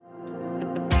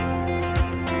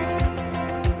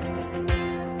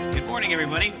morning,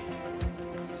 everybody.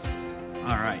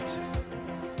 All right.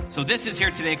 So this is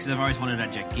here today because I've always wanted a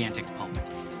gigantic pulpit.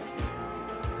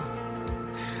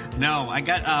 No, I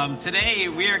got, today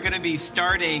we are going to be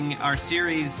starting our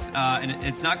series, and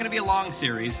it's not going to be a long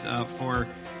series,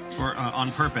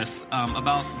 on purpose,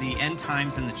 about the end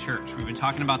times in the church. We've been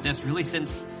talking about this really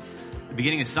since the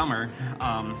beginning of summer,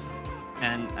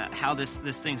 and how this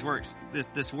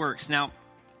works. Now,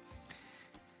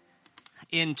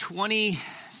 in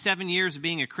 27 years of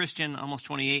being a Christian, almost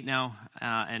 28 now,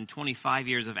 and 25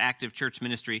 years of active church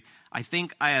ministry, I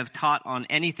think I have taught on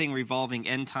anything revolving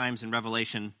end times and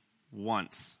Revelation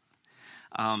once,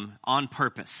 on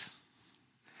purpose.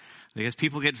 Because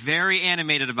people get very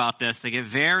animated about this. They get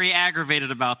very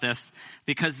aggravated about this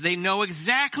because they know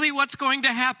exactly what's going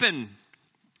to happen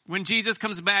when Jesus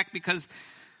comes back because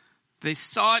they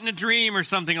saw it in a dream or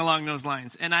something along those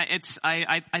lines. And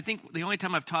I think the only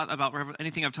time I've taught about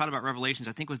anything I've taught about Revelations,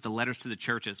 I think was the letters to the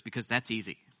churches, because that's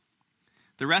easy.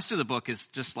 The rest of the book is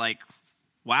just like,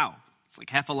 wow. It's like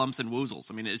heffalumps and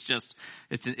woozles. I mean,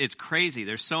 it's crazy.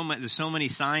 There's so many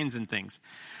signs and things.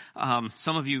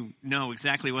 Some of you know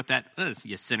exactly what that is,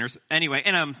 you sinners. Anyway,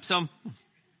 and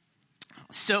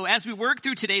so as we work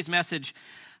through today's message,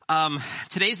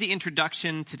 today's the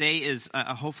introduction. Today is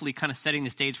hopefully kind of setting the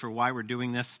stage for why we're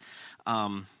doing this.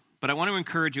 But I want to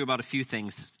encourage you about a few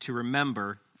things to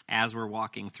remember as we're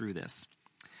walking through this.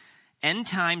 End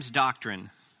times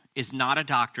doctrine is not a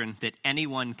doctrine that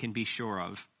anyone can be sure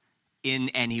of in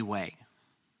any way,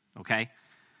 okay?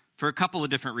 For a couple of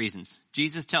different reasons.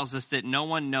 Jesus tells us that no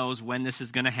one knows when this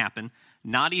is going to happen,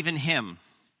 not even him.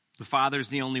 The Father's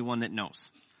the only one that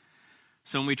knows.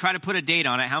 So when we try to put a date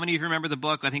on it, how many of you remember the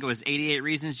book? I think it was 88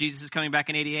 Reasons Jesus is Coming Back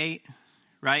in 88,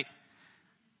 right?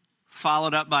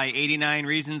 Followed up by 89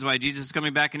 Reasons Why Jesus is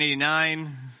Coming Back in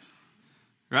 89,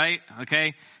 right?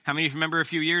 Okay. How many of you remember a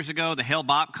few years ago, the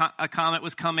Hale-Bopp comet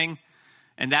was coming?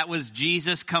 And that was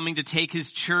Jesus coming to take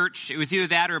his church. It was either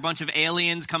that or a bunch of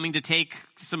aliens coming to take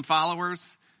some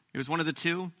followers. It was one of the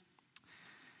two.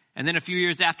 And then a few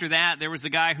years after that, there was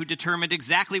the guy who determined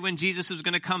exactly when Jesus was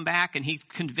going to come back, and he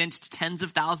convinced tens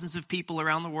of thousands of people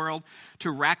around the world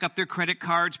to rack up their credit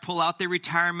cards, pull out their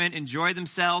retirement, enjoy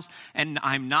themselves. And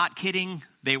I'm not kidding.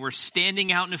 They were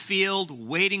standing out in a field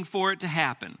waiting for it to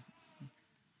happen.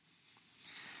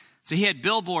 So he had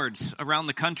billboards around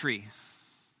the country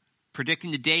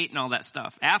predicting the date and all that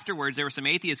stuff. Afterwards, there were some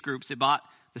atheist groups that bought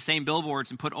the same billboards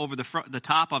and put over the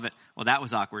top of it. Well, that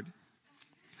was awkward.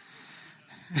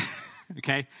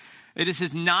 Okay? This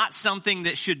is not something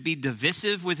that should be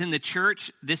divisive within the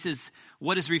church. This is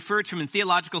what is referred to in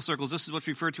theological circles. This is what's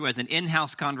referred to as an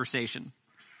in-house conversation.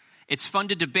 It's fun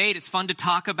to debate. It's fun to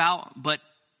talk about. But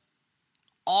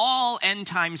all end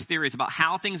times theories about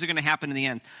how things are going to happen in the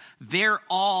end, they're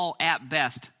all at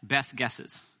best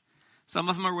guesses. Some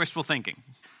of them are wishful thinking,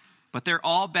 but they're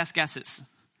all best guesses.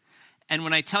 And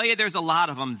when I tell you there's a lot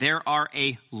of them, there are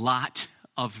a lot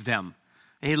of them.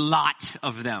 A lot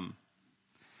of them.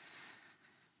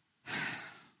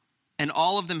 And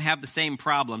all of them have the same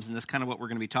problems, and that's kind of what we're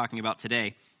going to be talking about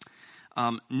today.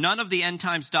 None of the end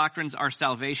times doctrines are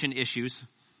salvation issues.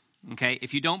 Okay?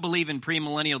 If you don't believe in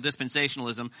premillennial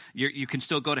dispensationalism, you can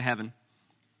still go to heaven.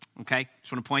 Okay?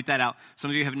 Just want to point that out.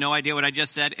 Some of you have no idea what I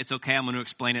just said. It's okay. I'm going to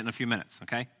explain it in a few minutes.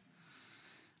 Okay?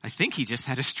 I think he just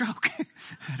had a stroke.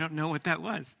 I don't know what that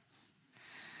was.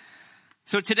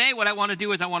 So today what I want to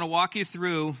do is I want to walk you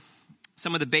through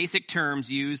some of the basic terms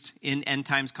used in end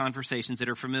times conversations that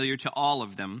are familiar to all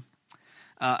of them.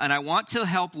 And I want to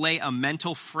help lay a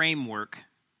mental framework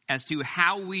as to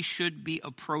how we should be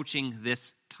approaching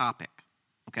this topic.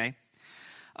 Okay?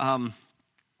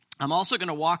 I'm also going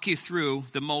to walk you through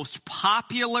the most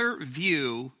popular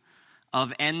view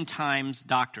of end times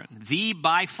doctrine.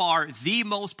 By far, the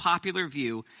most popular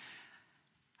view.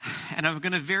 And I'm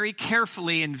going to very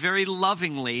carefully and very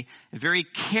lovingly, and very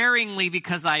caringly,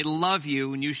 because I love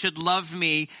you and you should love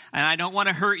me, and I don't want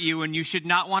to hurt you and you should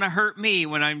not want to hurt me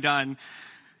when I'm done,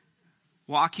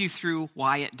 walk you through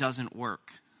why it doesn't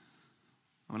work.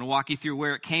 I'm going to walk you through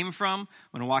where it came from.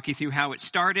 I'm going to walk you through how it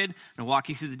started. I'm going to walk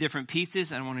you through the different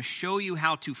pieces. And I want to show you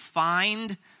how to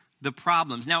find the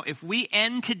problems. Now, if we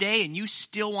end today and you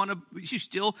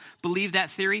still believe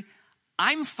that theory,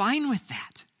 I'm fine with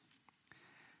that.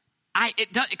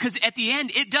 Because at the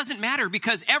end, it doesn't matter,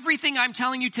 because everything I'm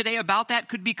telling you today about that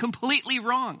could be completely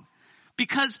wrong,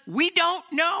 because we don't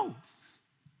know.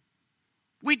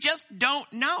 We just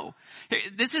don't know.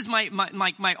 This is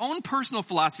my own personal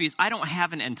philosophy is I don't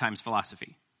have an end times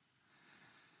philosophy.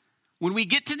 When we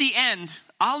get to the end,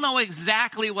 I'll know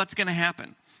exactly what's going to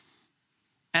happen.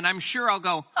 And I'm sure I'll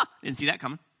go, didn't see that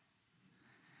coming.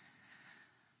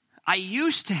 I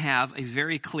used to have a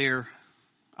very clear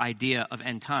idea of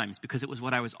end times because it was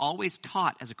what I was always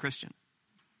taught as a Christian,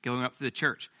 going up through the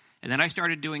church. And then I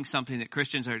started doing something that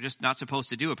Christians are just not supposed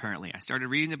to do, apparently. I started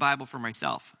reading the Bible for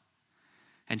myself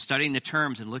and studying the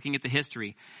terms and looking at the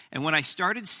history. And when I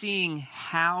started seeing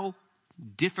how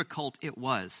difficult it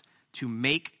was to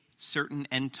make certain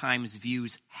end times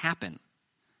views happen,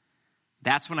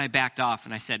 that's when I backed off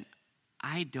and I said,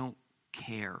 I don't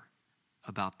care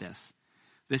about this.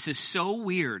 This is so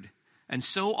weird and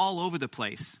so all over the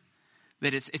place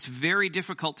that it's very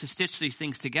difficult to stitch these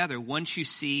things together once you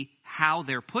see how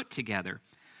they're put together,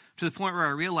 to the point where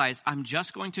I realize I'm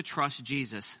just going to trust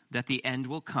Jesus that the end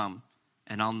will come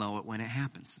and I'll know it when it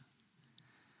happens.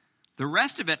 The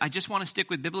rest of it, I just want to stick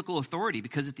with biblical authority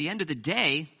because at the end of the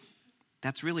day,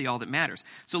 that's really all that matters.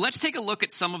 So let's take a look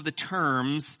at some of the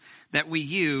terms that we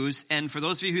use. And for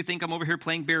those of you who think I'm over here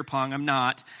playing beer pong, I'm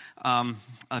not.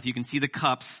 If you can see the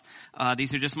cups,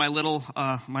 these are just my little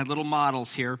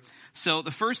models here. So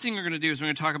the first thing we're going to do is we're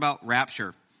going to talk about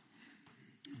rapture.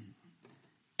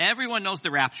 Everyone knows the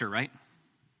rapture, right?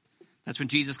 That's when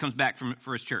Jesus comes back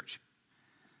for his church.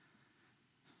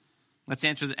 Let's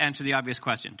answer the obvious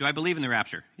question. Do I believe in the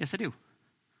rapture? Yes, I do.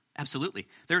 Absolutely.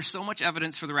 There's so much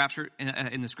evidence for the rapture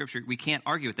in the scripture. We can't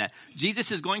argue with that. Jesus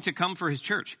is going to come for his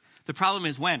church. The problem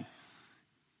is when.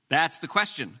 That's the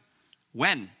question.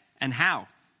 When and how.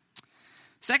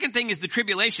 Second thing is the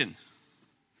tribulation.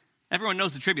 Everyone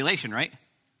knows the tribulation, right?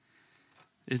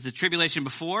 Is the tribulation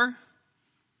before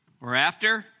or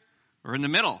after or in the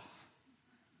middle?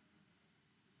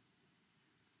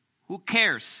 Who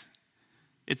cares?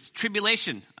 It's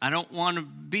tribulation. I don't want to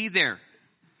be there.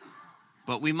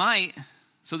 But we might.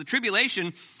 So the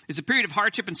tribulation is a period of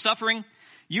hardship and suffering,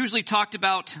 usually talked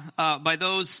about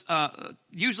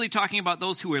usually talking about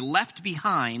those who are left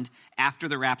behind after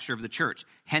the rapture of the church.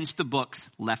 Hence the books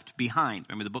Left Behind.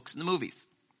 Remember the books and the movies,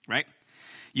 right?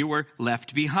 You were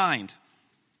left behind.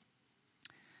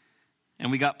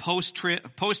 And we got post-trib,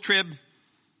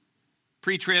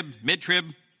 pre-trib, mid-trib,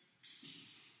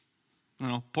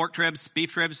 pork tribs,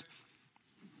 beef tribs.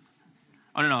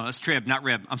 Oh, no, that's trib, not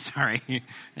rib. I'm sorry.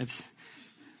 It's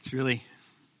really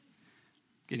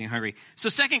getting hungry. So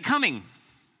second coming.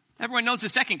 Everyone knows the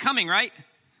second coming, right?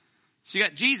 So you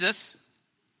got Jesus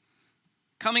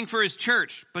coming for his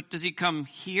church. But does he come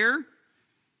here?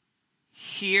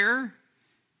 Here?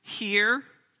 Here?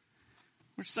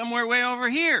 Or somewhere way over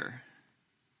here?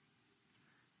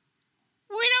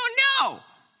 We don't know.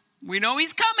 We know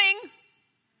he's coming.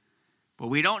 But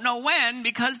we don't know when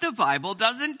because the Bible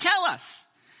doesn't tell us.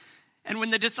 And when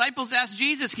the disciples asked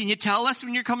Jesus, can you tell us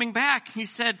when you're coming back? He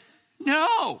said,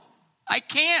 no, I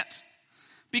can't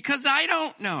because I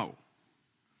don't know.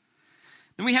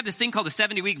 Then we have this thing called the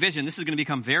 70-week vision. This is going to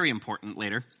become very important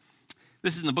later.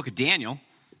 This is in the book of Daniel.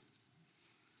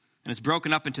 And it's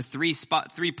broken up into three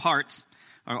parts.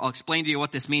 I'll explain to you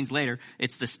what this means later.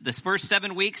 It's this first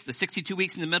 7 weeks, the 62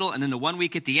 weeks in the middle, and then the 1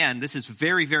 week at the end. This is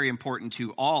very, very important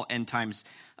to all end times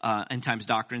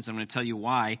doctrines. I'm going to tell you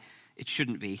why it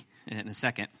shouldn't be in a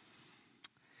second.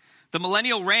 The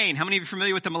millennial reign. How many of you are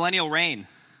familiar with the millennial reign?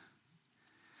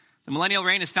 The millennial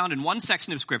reign is found in one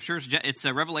section of Scripture. It's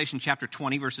Revelation chapter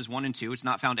 20, verses 1 and 2. It's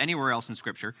not found anywhere else in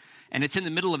Scripture. And it's in the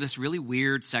middle of this really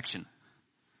weird section.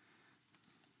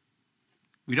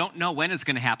 We don't know when it's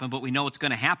going to happen, but we know it's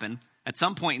going to happen. At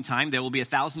some point in time, there will be a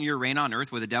 1,000-year reign on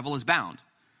earth where the devil is bound.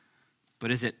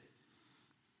 But is it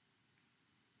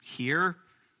here?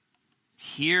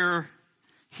 Here?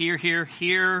 Here? Here?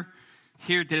 Here?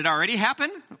 Here? Did it already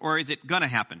happen? Or is it going to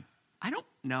happen? I don't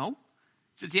know.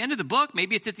 It's at the end of the book.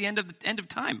 Maybe it's at the end of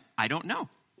time. I don't know.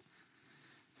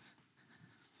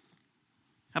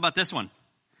 How about this one?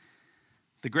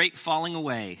 The great falling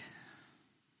away.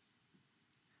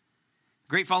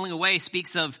 Great falling away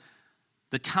speaks of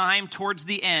the time towards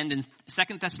the end. In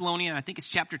 2 Thessalonians, I think it's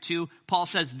chapter 2, Paul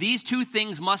says these two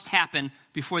things must happen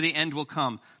before the end will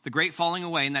come. The great falling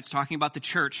away, and that's talking about the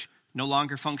church no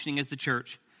longer functioning as the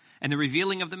church, and the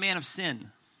revealing of the man of sin,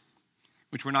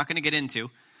 which we're not going to get into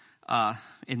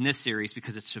in this series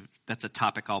because that's a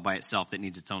topic all by itself that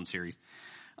needs its own series.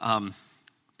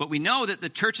 But we know that the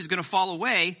church is going to fall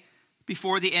away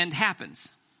before the end happens,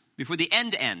 before the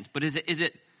end. But is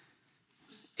it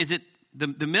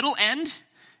the middle end?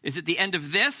 Is it the end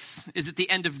of this? Is it the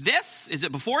end of this? Is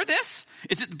it before this?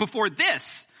 Is it before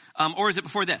this? Or is it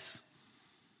before this?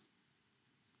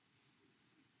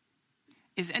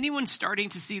 Is anyone starting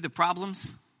to see the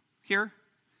problems here?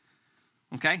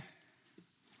 Okay.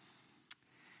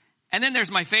 And then there's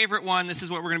my favorite one. This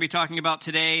is what we're going to be talking about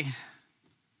today.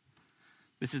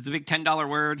 This is the big $10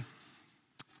 word.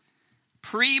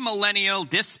 Premillennial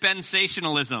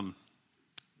dispensationalism.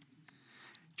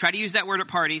 Try to use that word at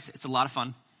parties. It's a lot of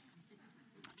fun.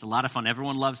 It's a lot of fun.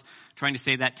 Everyone loves trying to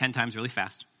say that 10 times really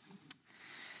fast.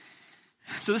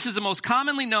 So this is the most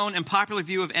commonly known and popular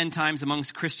view of end times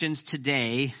amongst Christians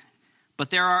today, but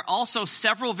there are also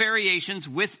several variations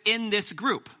within this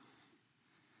group.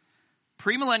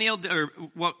 Premillennial, or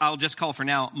what I'll just call for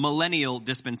now, millennial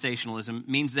dispensationalism,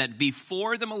 means that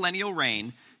before the millennial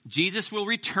reign, Jesus will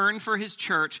return for his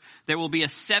church. There will be a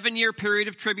 7-year period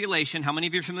of tribulation. How many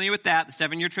of you are familiar with that? The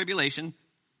 7-year tribulation.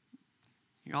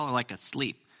 You all are like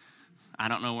asleep. I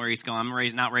don't know where he's going.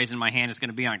 I'm not raising my hand. It's going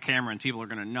to be on camera and people are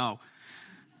going to know.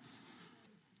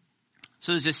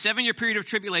 So there's a 7-year period of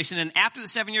tribulation. And after the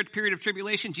 7-year period of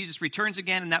tribulation, Jesus returns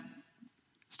again, and that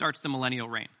starts the millennial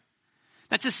reign.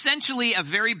 That's essentially a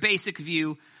very basic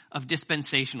view of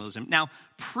dispensationalism. Now,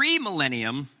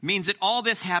 premillennium means that all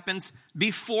this happens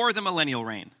before the millennial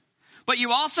reign. But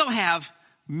you also have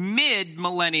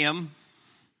mid-millennium.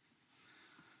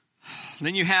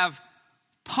 Then you have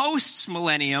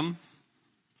post-millennium.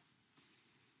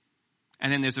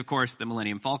 And then there's, of course, the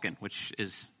Millennium Falcon, which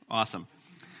is awesome.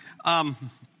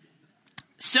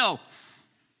 So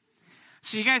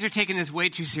you guys are taking this way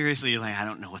too seriously. You're like, I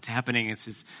don't know what's happening. This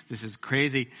is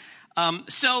crazy.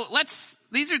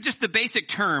 These are just the basic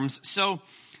terms. So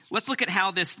let's look at how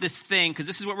this thing, because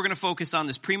this is what we're going to focus on,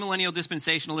 this premillennial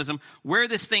dispensationalism, where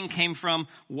this thing came from,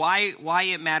 why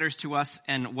it matters to us,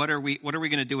 and what are we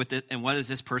going to do with it, and what is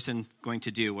this person going to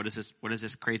do? What is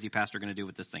this crazy pastor going to do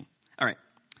with this thing? All right.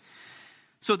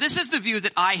 So this is the view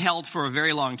that I held for a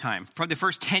very long time, probably the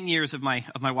first 10 years of my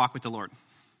walk with the Lord.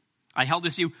 I held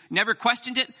this view, never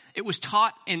questioned it. It was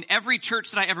taught in every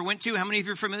church that I ever went to. How many of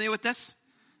you are familiar with this?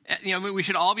 We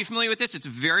should all be familiar with this. It's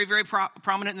very, very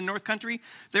prominent in the North Country.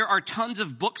 There are tons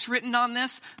of books written on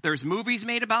this. There's movies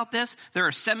made about this. There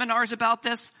are seminars about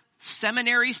this.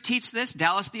 Seminaries teach this.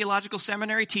 Dallas Theological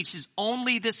Seminary teaches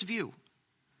only this view.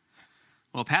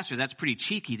 Well, Pastor, that's pretty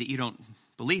cheeky that you don't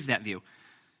believe that view.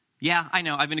 Yeah, I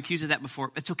know. I've been accused of that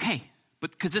before. It's okay. But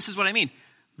because this is what I mean.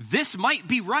 This might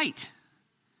be right.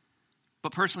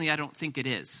 But personally, I don't think it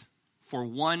is. For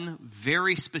one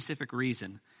very specific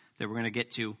reason that we're going to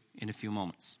get to in a few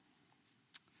moments.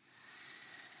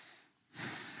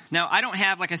 Now, I don't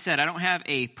have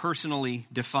a personally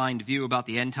defined view about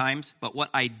the end times. But what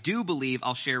I do believe,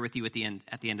 I'll share with you at the end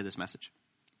of this message.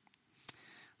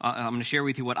 I'm going to share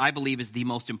with you what I believe is the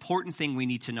most important thing we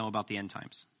need to know about the end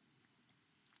times.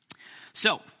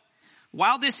 So,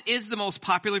 while this is the most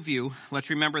popular view, let's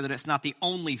remember that it's not the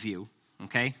only view,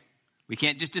 okay? We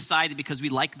can't just decide that because we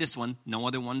like this one, no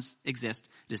other ones exist.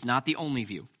 It is not the only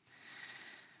view.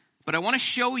 But I want to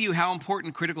show you how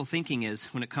important critical thinking is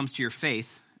when it comes to your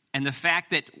faith, and the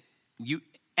fact that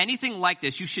anything like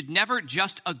this, you should never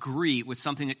just agree with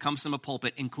something that comes from a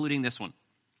pulpit, including this one,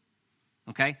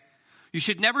 okay? You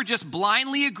should never just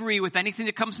blindly agree with anything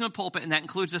that comes from a pulpit, and that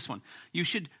includes this one. You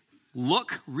should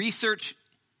look, research,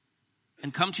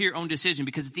 and come to your own decision,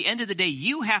 because at the end of the day,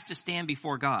 you have to stand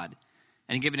before God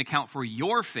and give an account for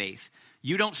your faith.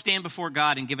 You don't stand before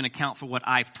God and give an account for what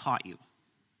I've taught you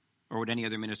or what any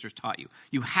other ministers taught you.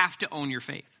 You have to own your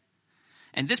faith.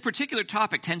 And this particular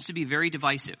topic tends to be very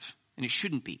divisive, and it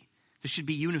shouldn't be. This should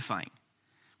be unifying.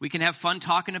 We can have fun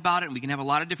talking about it, and we can have a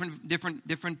lot of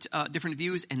different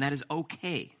views, and that is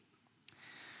okay.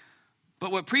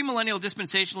 But what premillennial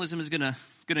dispensationalism is going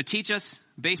to teach us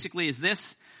basically is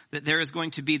this, that there is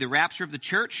going to be the rapture of the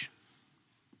church,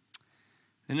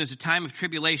 and there's a time of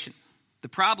tribulation. The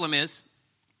problem is,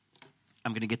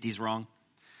 I'm going to get these wrong.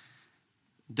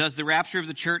 Does the rapture of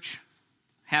the church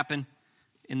happen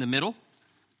in the middle,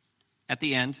 at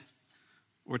the end,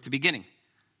 or at the beginning?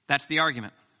 That's the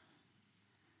argument.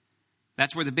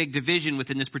 That's where the big division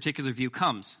within this particular view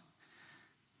comes.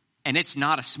 And it's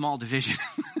not a small division.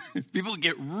 People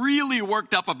get really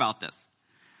worked up about this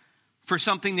for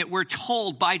something that we're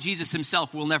told by Jesus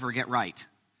himself we'll never get right.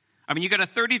 I mean, you got a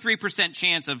 33%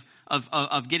 chance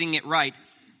of getting it right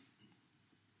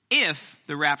if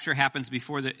the rapture happens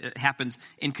it happens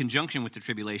in conjunction with the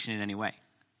tribulation in any way.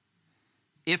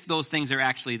 If those things are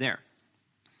actually there.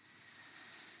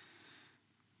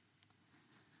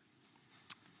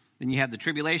 Then you have the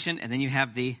tribulation, and then you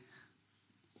have the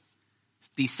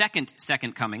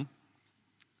second coming.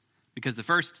 Because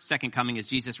the second coming is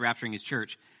Jesus rapturing his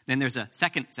church. Then there's a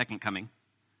second coming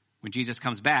when Jesus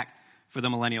comes back for the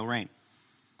millennial reign.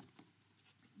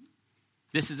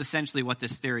 This is essentially what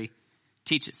this theory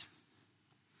teaches.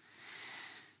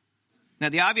 Now,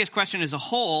 the obvious question as a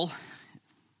whole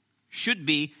should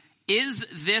be, is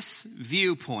this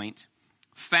viewpoint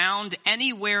found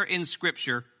anywhere in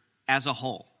Scripture as a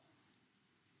whole?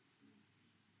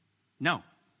 No,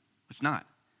 it's not.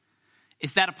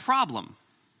 Is that a problem?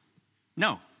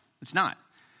 No, it's not.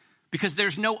 Because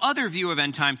there's no other view of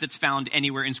end times that's found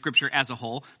anywhere in Scripture as a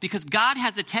whole, because God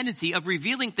has a tendency of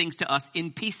revealing things to us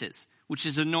in pieces, which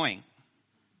is annoying.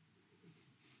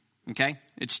 Okay?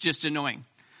 It's just annoying.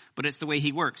 But it's the way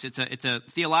he works. It's a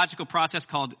theological process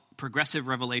called progressive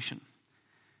revelation.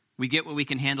 We get what we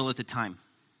can handle at the time.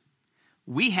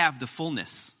 We have the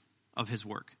fullness of his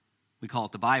work. We call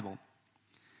it the Bible.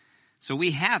 So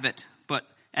we have it, but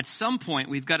at some point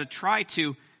we've got to try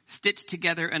to stitch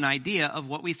together an idea of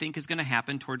what we think is going to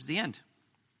happen towards the end.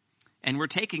 And we're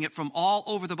taking it from all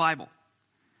over the Bible.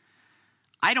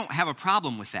 I don't have a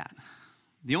problem with that.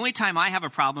 The only time I have a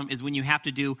problem is when you have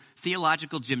to do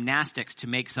theological gymnastics to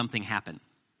make something happen.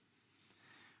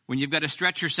 When you've got to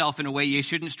stretch yourself in a way you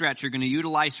shouldn't stretch, you're going to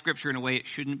utilize Scripture in a way it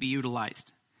shouldn't be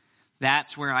utilized.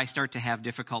 That's where I start to have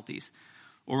difficulties.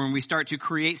 Or when we start to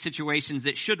create situations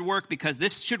that should work because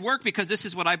this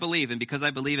is what I believe, and because I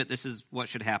believe it, this is what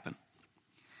should happen.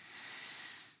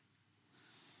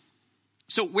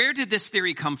 So where did this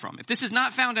theory come from? If this is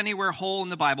not found anywhere whole in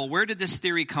the Bible, where did this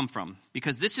theory come from?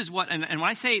 Because this is what, and when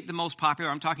I say the most popular,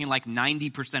 I'm talking like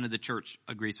 90% of the church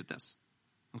agrees with this.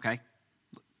 Okay?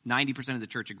 90% of the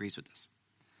church agrees with this.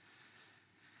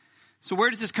 So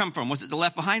where does this come from? Was it the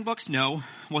Left Behind books? No.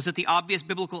 Was it the obvious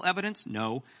biblical evidence?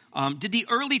 No. Did the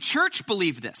early church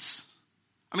believe this?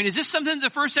 I mean, is this something that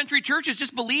the first century church has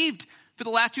just believed for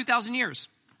the last 2,000 years?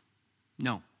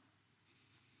 No.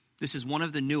 This is one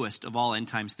of the newest of all end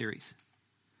times theories.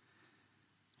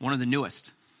 One of the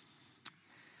newest.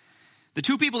 The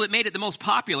two people that made it the most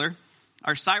popular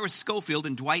are Cyrus Scofield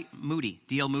and Dwight Moody,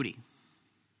 D.L. Moody.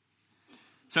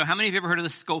 So how many of you have ever heard of the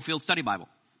Scofield Study Bible?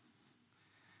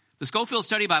 The Scofield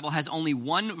Study Bible has only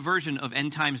one version of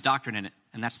end times doctrine in it,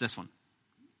 and that's this one.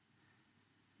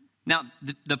 Now,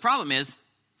 the problem is,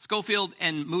 Scofield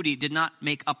and Moody did not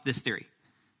make up this theory.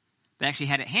 They actually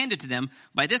had it handed to them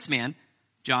by this man,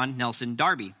 John Nelson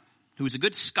Darby, who was a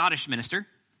good Scottish minister.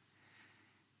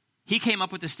 He came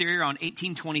up with this theory around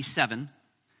 1827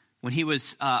 when he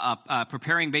was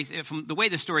preparing, from the way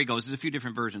the story goes, there's a few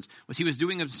different versions, was he was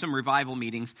doing some revival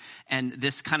meetings, and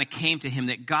this kind of came to him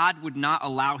that God would not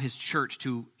allow his church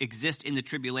to exist in the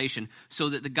tribulation, so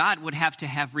that the God would have to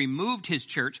have removed his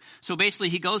church. So basically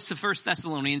he goes to 1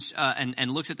 Thessalonians and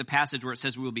looks at the passage where it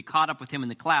says we will be caught up with him in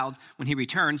the clouds when he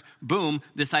returns. Boom,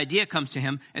 this idea comes to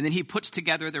him, and then he puts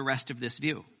together the rest of this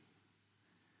view.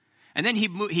 And then he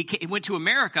went to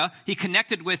America. He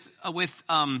connected with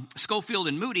Scofield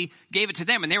and Moody, gave it to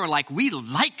them, and they were like, "We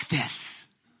like this.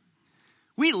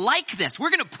 We like this.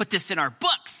 We're going to put this in our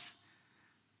books."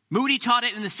 Moody taught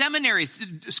it in the seminaries.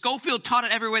 Scofield taught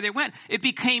it everywhere they went. It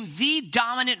became the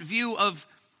dominant view of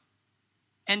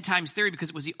end times theory because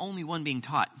it was the only one being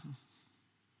taught.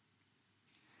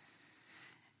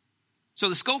 So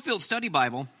the Scofield Study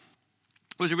Bible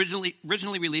was originally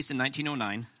released in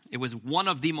 1909. It was one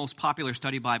of the most popular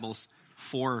study Bibles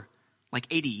for like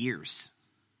 80 years.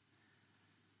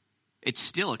 It's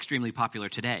still extremely popular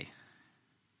today.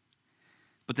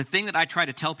 But the thing that I try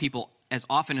to tell people as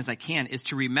often as I can is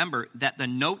to remember that the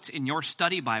notes in your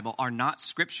study Bible are not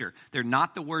Scripture. They're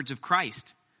not the words of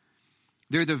Christ.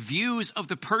 They're the views of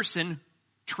the person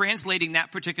translating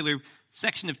that particular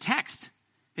section of text.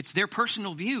 It's their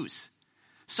personal views.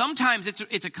 Sometimes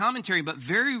it's a commentary, but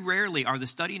very rarely are the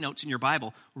study notes in your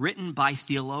Bible written by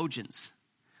theologians.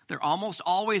 They're almost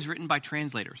always written by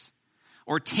translators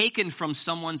or taken from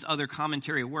someone's other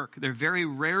commentary work. They're very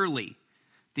rarely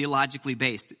theologically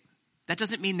based. That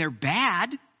doesn't mean they're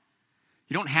bad.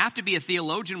 You don't have to be a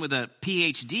theologian with a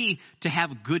PhD to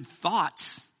have good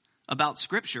thoughts about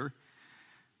Scripture,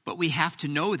 but we have to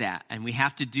know that, and we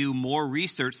have to do more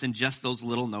research than just those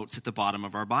little notes at the bottom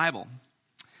of our Bible.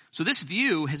 So this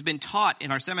view has been taught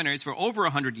in our seminaries for over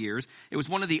 100 years. It was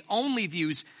one of the only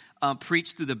views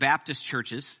preached through the Baptist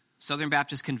churches, Southern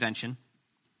Baptist Convention.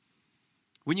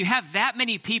 When you have that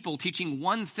many people teaching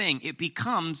one thing, it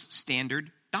becomes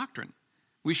standard doctrine.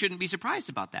 We shouldn't be surprised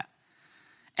about that.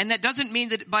 And that doesn't mean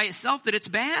that by itself that it's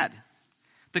bad.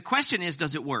 The question is,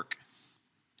 does it work?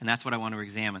 And that's what I want to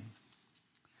examine.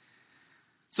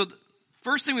 So the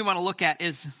first thing we want to look at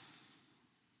is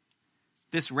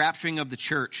this rapturing of the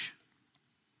church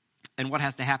and what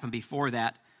has to happen before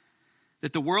that.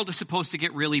 That the world is supposed to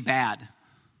get really bad,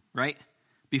 right?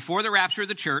 Before the rapture of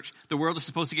the church, the world is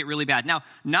supposed to get really bad. Now,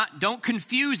 don't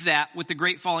confuse that with the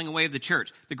great falling away of the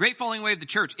church. The great falling away of the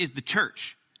church is the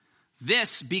church.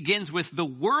 This begins with the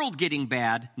world getting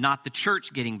bad, not the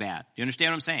church getting bad. You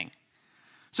understand what I'm saying?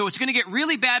 So it's going to get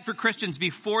really bad for Christians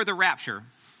before the rapture.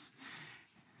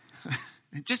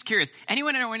 Just curious.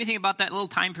 Anyone know anything about that little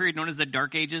time period known as the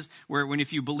Dark Ages, where when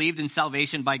if you believed in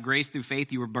salvation by grace through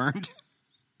faith, you were burned?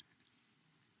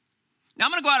 Now,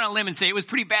 I'm going to go out on a limb and say it was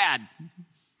pretty bad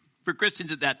for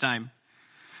Christians at that time.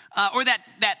 Or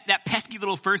that pesky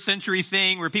little first century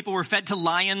thing where people were fed to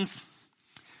lions,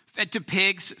 fed to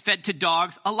pigs, fed to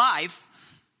dogs, alive,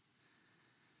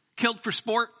 killed for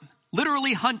sport,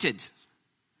 literally hunted.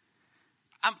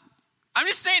 I'm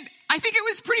just saying, I think it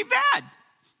was pretty bad.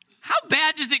 How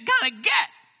bad does it gotta get?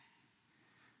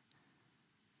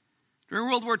 During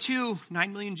World War II,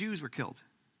 9 million Jews were killed.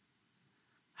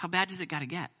 How bad does it gotta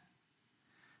get?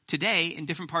 Today, in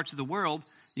different parts of the world,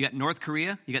 you got North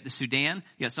Korea, you got the Sudan,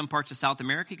 you got some parts of South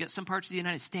America, you got some parts of the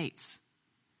United States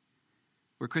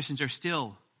where Christians are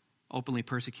still openly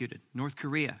persecuted. North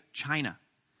Korea, China,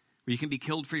 where you can be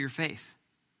killed for your faith.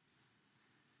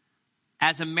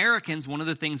 As Americans, one of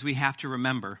the things we have to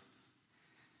remember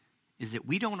is that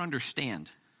we don't understand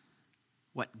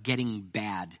what getting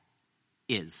bad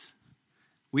is.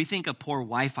 We think a poor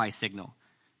Wi-Fi signal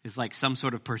is like some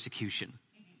sort of persecution.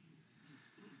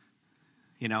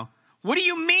 You know? What do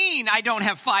you mean I don't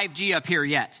have 5G up here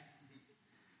yet?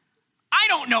 I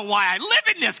don't know why I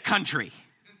live in this country.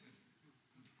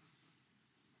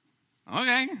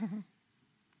 Okay.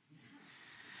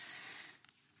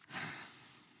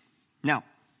 Now,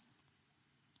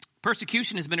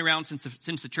 persecution has been around since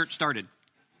the church started,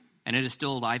 and it is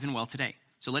still alive and well today.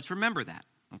 So let's remember that,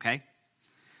 okay?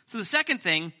 So the second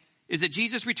thing is that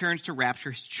Jesus returns to rapture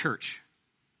his church.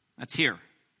 That's here.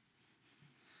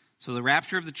 So the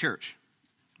rapture of the church.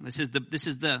 This is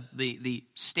the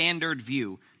standard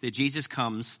view that Jesus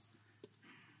comes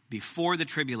before the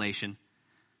tribulation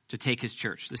to take his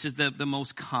church. This is the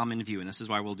most common view, and this is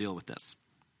why we'll deal with this.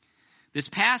 This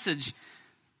passage,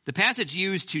 the passage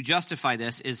used to justify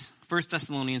this is 1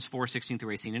 Thessalonians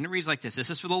 4:16-18, and it reads like this. It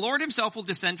says, "For the Lord himself will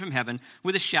descend from heaven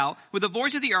with a shout, with the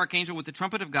voice of the archangel, with the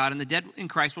trumpet of God, and the dead in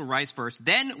Christ will rise first.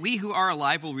 Then we who are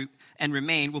alive and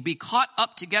remain will be caught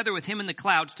up together with him in the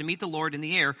clouds to meet the Lord in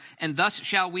the air, and thus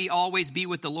shall we always be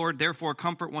with the Lord. Therefore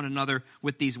comfort one another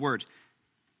with these words."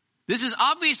 This is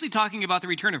obviously talking about the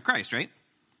return of Christ, right?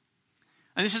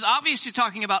 And this is obviously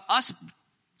talking about us.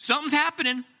 Something's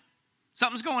happening.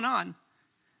 Something's going on.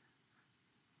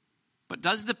 But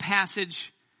does the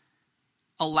passage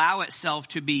allow itself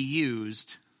to be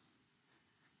used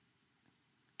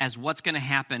as what's going to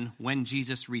happen when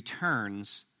Jesus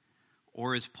returns?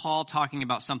 Or is Paul talking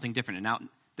about something different? And now,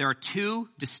 there are two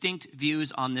distinct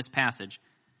views on this passage.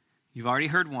 You've already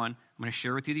heard one. I'm going to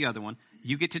share with you the other one.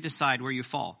 You get to decide where you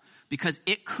fall. Because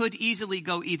it could easily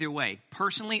go either way.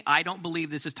 Personally, I don't believe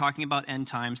this is talking about end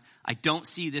times. I don't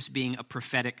see this being a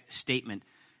prophetic statement.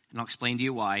 And I'll explain to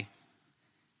you why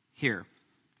here.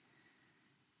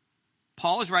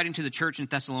 Paul is writing to the church in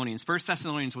Thessalonians. 1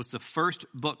 Thessalonians was the first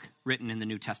book written in the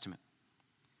New Testament.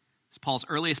 It's Paul's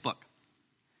earliest book.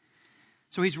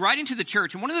 So he's writing to the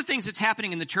church. And one of the things that's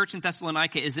happening in the church in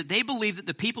Thessalonica is that they believe that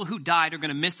the people who died are going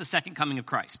to miss the second coming of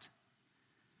Christ.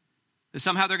 That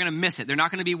somehow they're going to miss it. They're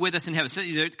not going to be with us in heaven.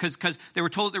 Because they were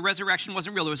told that the resurrection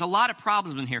wasn't real. There was a lot of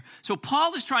problems in here. So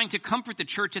Paul is trying to comfort the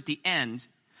church at the end.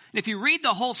 And if you read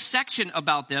the whole section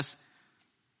about this,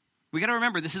 we got to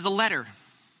remember this is a letter.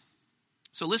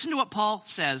 So listen to what Paul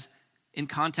says in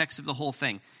context of the whole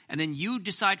thing. And then you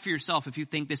decide for yourself if you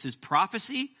think this is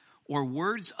prophecy or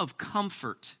words of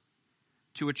comfort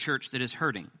to a church that is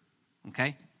hurting.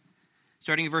 Okay?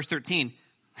 Starting in verse 13.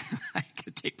 I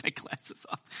gotta take my glasses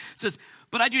off. It says,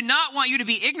 "But I do not want you to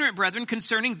be ignorant, brethren,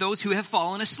 concerning those who have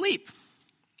fallen asleep,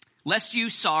 lest you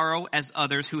sorrow as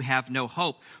others who have no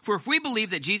hope. For if we believe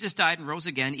that Jesus died and rose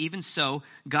again, even so,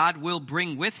 God will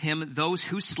bring with him those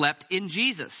who slept in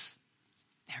Jesus."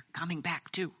 They're coming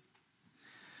back too.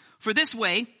 For this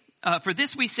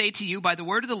we say to you by the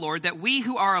word of the Lord, that we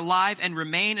who are alive and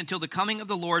remain until the coming of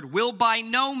the Lord will by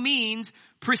no means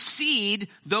precede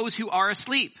those who are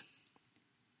asleep.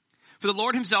 For the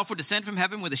Lord himself will descend from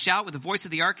heaven with a shout, with the voice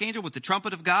of the archangel, with the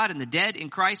trumpet of God, and the dead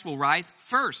in Christ will rise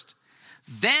first.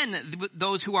 Then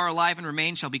those who are alive and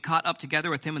remain shall be caught up together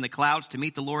with him in the clouds to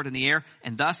meet the Lord in the air,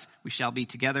 and thus we shall be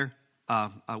together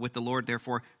with the Lord.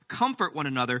 Therefore, comfort one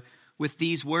another with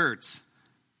these words.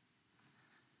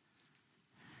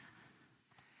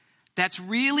 That's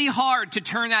really hard to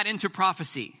turn that into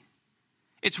prophecy.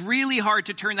 It's really hard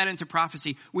to turn that into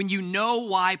prophecy when you know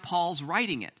why Paul's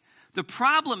writing it. The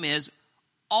problem is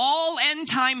all end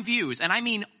time views, and I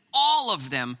mean all of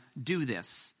them, do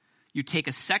this. You take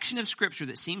a section of scripture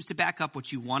that seems to back up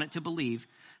what you want it to believe,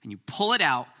 and you pull it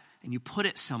out and you put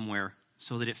it somewhere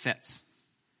so that it fits.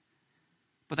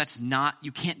 But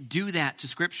you can't do that to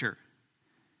scripture.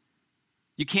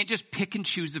 You can't just pick and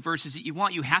choose the verses that you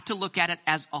want. You have to look at it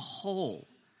as a whole.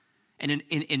 And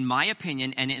in my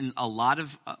opinion, and in a lot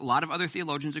of other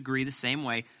theologians agree the same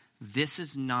way, this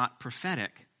is not prophetic.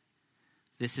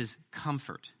 This is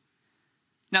comfort.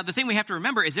 Now, the thing we have to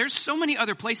remember is there's so many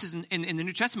other places in the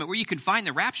New Testament where you can find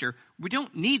the rapture. We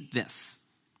don't need this.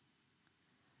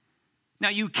 Now,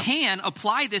 you can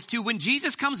apply this to when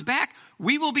Jesus comes back,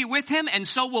 we will be with him, and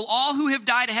so will all who have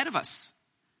died ahead of us.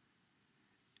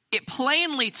 It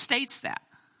plainly states that.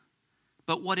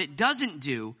 But what it doesn't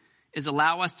do is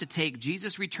allow us to take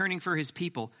Jesus returning for his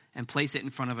people and place it in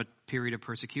front of a period of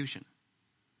persecution.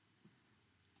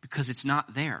 Because it's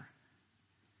not there.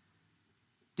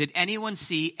 Did anyone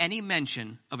see any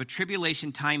mention of a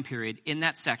tribulation time period in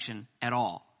that section at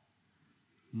all?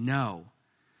 No.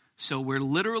 So we're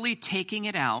literally taking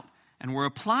it out and we're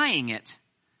applying it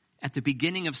at the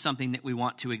beginning of something that we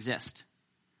want to exist.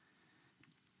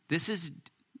 This is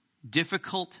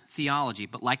difficult theology,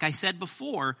 but like I said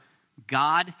before,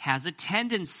 God has a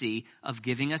tendency of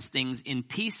giving us things in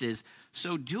pieces,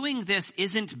 so doing this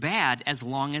isn't bad as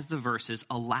long as the verses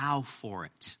allow for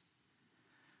it.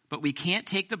 But we can't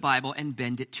take the Bible and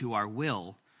bend it to our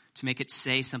will to make it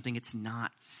say something it's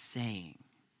not saying.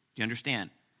 Do you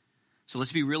understand? So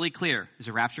let's be really clear. Is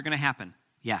a rapture going to happen?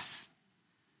 Yes.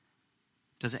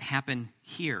 Does it happen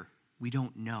here? We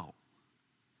don't know.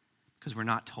 Because we're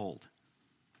not told.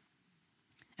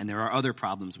 And there are other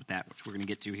problems with that, which we're going to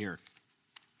get to here.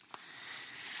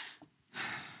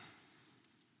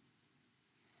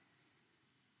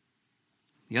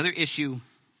 The other issue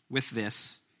with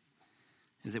this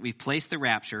is that we've placed the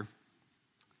rapture,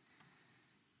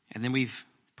 and then we've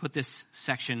put this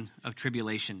section of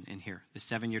tribulation in here, the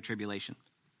 7-year tribulation.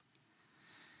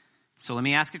 So let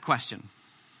me ask a question.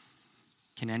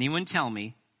 Can anyone tell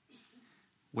me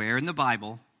where in the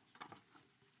Bible,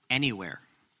 anywhere,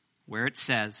 where it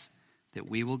says that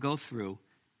we will go through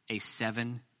a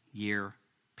 7-year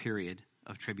period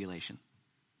of tribulation?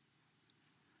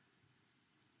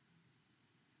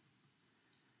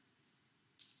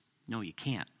 No, you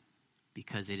can't,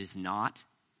 because it is not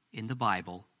in the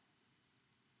Bible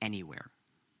anywhere.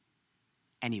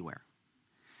 Anywhere.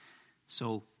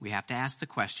 So we have to ask the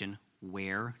question,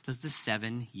 where does the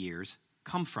 7 years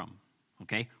come from?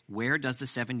 Okay? Where does the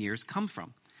 7 years come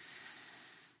from?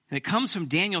 And it comes from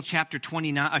Daniel chapter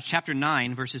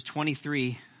 9, verses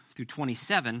 23 through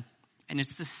 27, and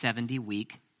it's the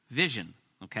 70-week vision.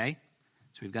 Okay?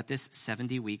 So we've got this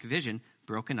 70-week vision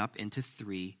broken up into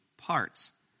 3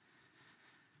 parts.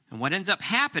 And what ends up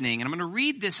happening, and I'm going to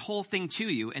read this whole thing to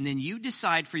you, and then you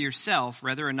decide for yourself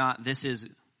whether or not this is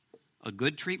a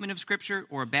good treatment of Scripture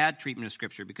or a bad treatment of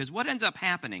Scripture. Because what ends up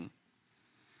happening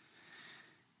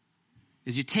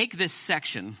is you take this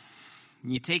section,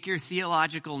 and you take your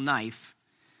theological knife,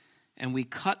 and we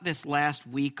cut this last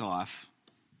week off,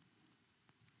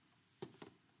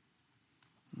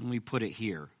 and we put it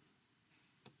here.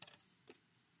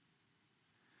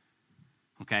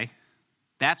 Okay?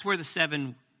 That's where the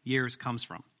 7 years comes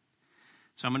from.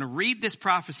 So I'm going to read this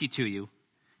prophecy to you,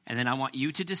 and then I want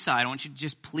you to decide. I want you to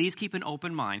just please keep an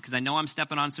open mind, because I know I'm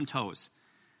stepping on some toes,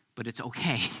 but it's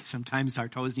okay. Sometimes our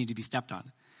toes need to be stepped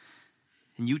on.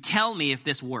 And you tell me if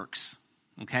this works,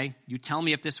 okay? You tell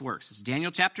me if this works. It's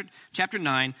Daniel chapter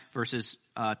 9, verses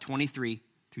 23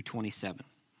 through 27.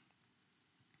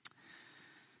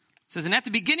 It says, and at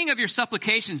the beginning of your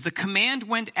supplications, the command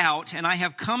went out, and I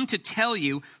have come to tell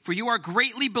you, for you are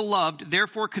greatly beloved,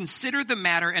 therefore consider the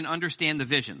matter and understand the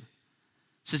vision.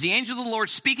 It says, the angel of the Lord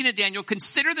speaking to Daniel,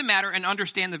 consider the matter and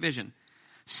understand the vision.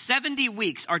 70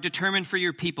 weeks are determined for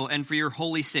your people and for your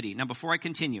holy city. Now, before I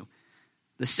continue,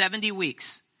 the 70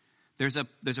 weeks, there's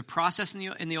a process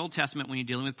in the Old Testament when you're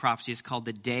dealing with prophecy. It's called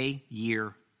the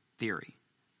day-year theory.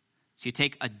 So you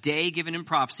take a day given in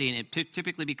prophecy, and it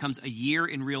typically becomes a year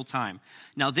in real time.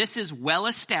 Now, this is well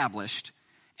established,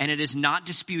 and it is not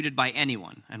disputed by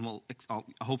anyone. And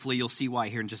hopefully you'll see why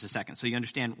here in just a second, so you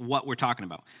understand what we're talking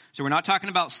about. So we're not talking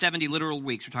about 70 literal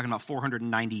weeks. We're talking about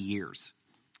 490 years.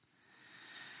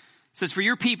 It says, for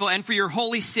your people and for your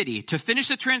holy city, to finish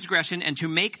the transgression and to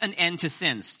make an end to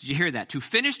sins. Did you hear that? To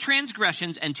finish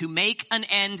transgressions and to make an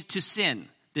end to sin.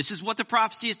 This is what the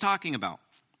prophecy is talking about.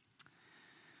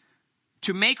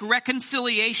 To make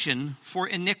reconciliation for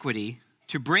iniquity,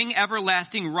 to bring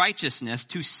everlasting righteousness,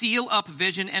 to seal up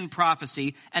vision and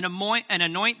prophecy, and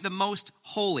anoint the most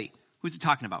holy. Who's it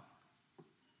talking about?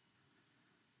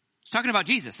 It's talking about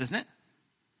Jesus, isn't it?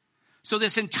 So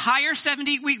this entire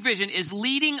 70-week vision is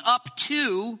leading up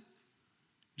to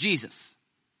Jesus.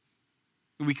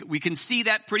 We can see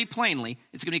that pretty plainly.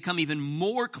 It's going to become even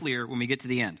more clear when we get to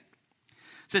the end.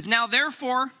 It says, now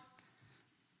therefore,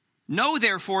 Know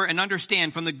therefore and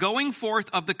understand from the going forth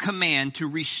of the command to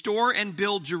restore and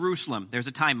build Jerusalem. There's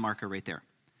a time marker right there.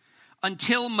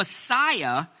 Until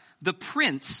Messiah, the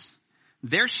Prince,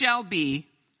 there shall be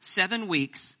 7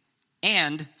 weeks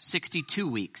and 62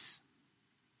 weeks.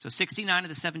 So 69 of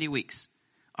the 70 weeks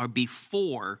are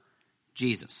before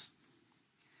Jesus.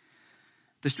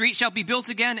 The street shall be built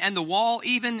again, and the wall,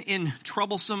 even in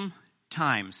troublesome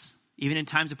times, even in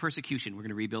times of persecution, we're going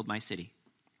to rebuild my city.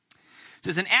 It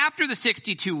says, and after the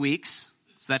 62 weeks,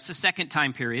 so that's the second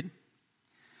time period,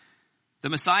 the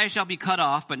Messiah shall be cut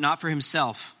off, but not for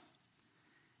himself.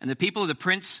 And the people of the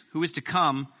prince who is to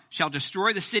come shall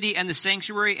destroy the city and the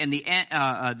sanctuary, and the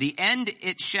end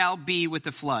it shall be with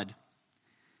the flood.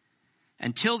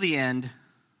 Until the end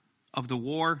of the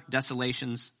war,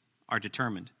 desolations are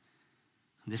determined.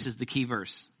 This is the key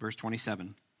verse, verse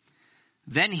 27.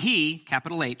 Then he,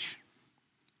 capital H,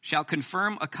 shall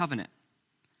confirm a covenant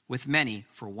with many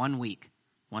for 1 week,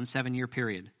 1 7-year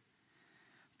period.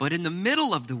 But in the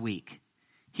middle of the week,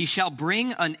 he shall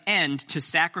bring an end to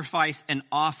sacrifice and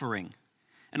offering.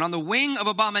 And on the wing of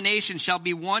abomination shall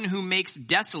be one who makes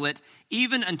desolate,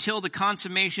 even until the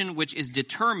consummation which is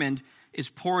determined is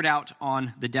poured out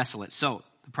on the desolate. So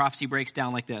the prophecy breaks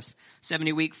down like this.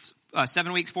 7 weeks,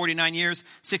 49 years,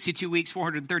 62 weeks,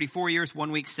 434 years,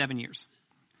 1 week, 7 years.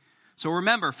 So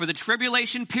remember, for the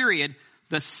tribulation period,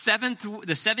 the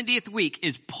 70th week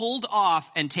is pulled off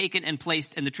and taken and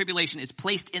placed, and the tribulation is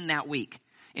placed in that week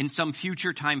in some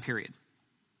future time period.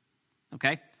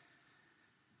 Okay?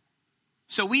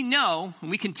 So we know, and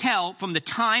we can tell from the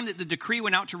time that the decree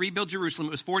went out to rebuild Jerusalem,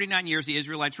 it was 49 years the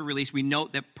Israelites were released. We know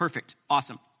that perfect.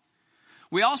 Awesome.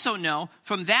 We also know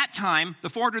from that time, the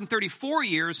 434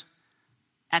 years,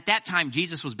 at that time,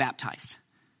 Jesus was baptized.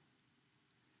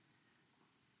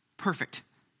 Perfect.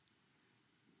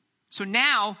 So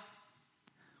now,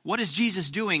 what is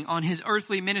Jesus doing on his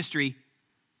earthly ministry,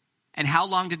 and how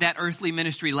long did that earthly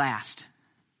ministry last?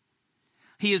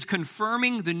 He is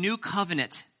confirming the new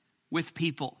covenant with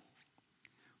people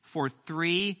for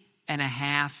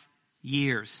 3.5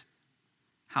 years.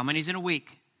 How many's in a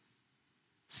week?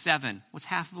 7. What's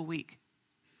half of a week?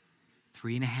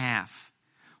 3.5.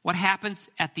 What happens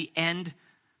at the end,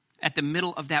 at the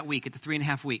middle of that week, at the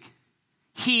 3.5 week?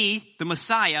 He, the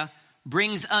Messiah,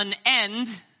 brings an end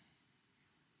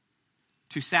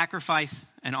to sacrifice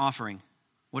and offering.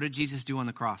 What did Jesus do on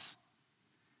the cross?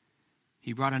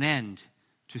 He brought an end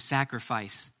to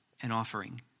sacrifice and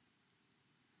offering.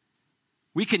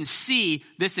 We can see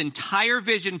this entire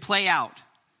vision play out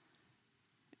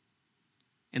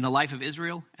in the life of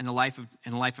Israel and the life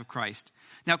of Christ.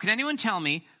 Now, can anyone tell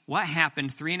me what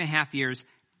happened 3.5 years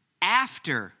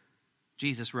after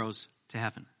Jesus rose to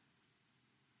heaven?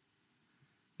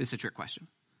 This is a trick question.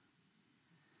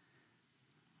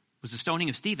 It was the stoning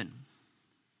of Stephen.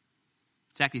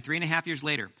 Exactly 3.5 years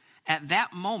later. At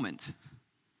that moment,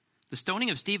 the stoning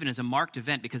of Stephen is a marked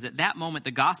event because at that moment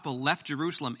the gospel left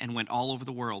Jerusalem and went all over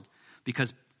the world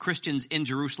because Christians in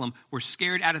Jerusalem were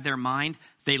scared out of their mind.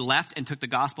 They left and took the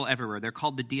gospel everywhere. They're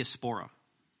called the diaspora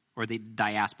or the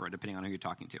diaspora, depending on who you're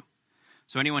talking to.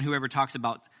 So anyone who ever talks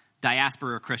about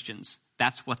diaspora Christians,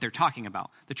 that's what they're talking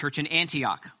about. The church in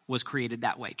Antioch was created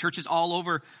that way. Churches all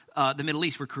over the Middle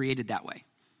East were created that way.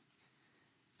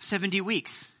 70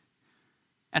 weeks.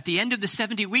 At the end of the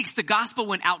 70 weeks, the gospel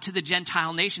went out to the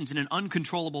Gentile nations in an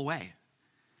uncontrollable way.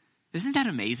 Isn't that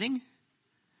amazing?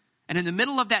 And in the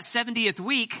middle of that 70th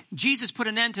week, Jesus put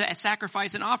an end to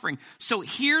sacrifice and offering. So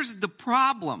here's the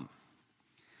problem.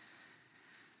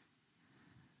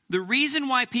 The reason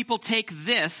why people take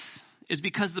this is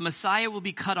because the Messiah will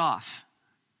be cut off.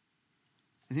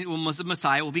 The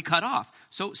Messiah will be cut off.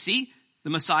 So see, the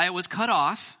Messiah was cut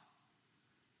off.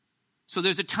 So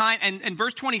there's a time, and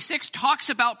verse 26 talks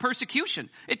about persecution.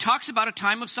 It talks about a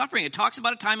time of suffering. It talks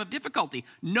about a time of difficulty.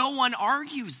 No one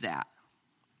argues that.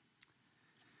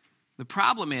 The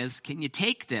problem is, can you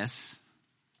take this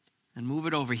and move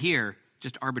it over here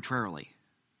just arbitrarily?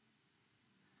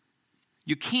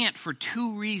 You can't for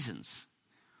 2 reasons.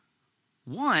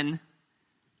 One,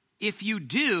 if you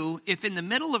do, if in the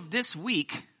middle of this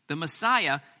week, the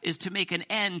Messiah is to make an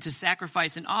end to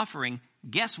sacrifice and offering,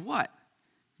 guess what?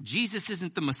 Jesus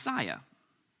isn't the Messiah.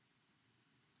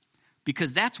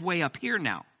 Because that's way up here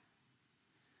now.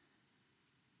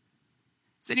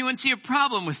 Does anyone see a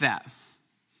problem with that?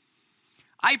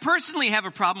 I personally have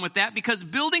a problem with that because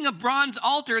building a bronze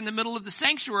altar in the middle of the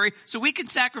sanctuary so we can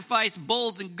sacrifice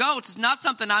bulls and goats is not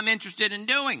something I'm interested in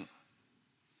doing.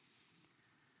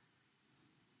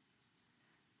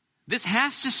 This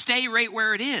has to stay right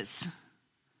where it is.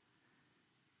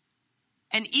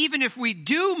 And even if we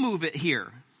do move it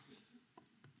here,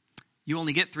 you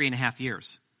only get 3.5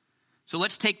 years. So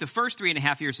let's take the first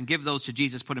 3.5 years and give those to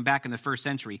Jesus, put him back in the first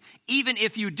century. Even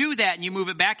if you do that and you move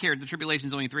it back here, the tribulation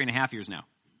is only 3.5 years now.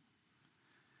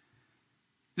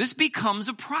 This becomes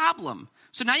a problem.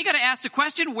 So now you got to ask the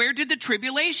question, where did the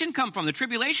tribulation come from? The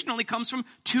tribulation only comes from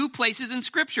two places in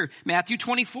Scripture, Matthew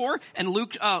 24 and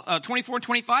Luke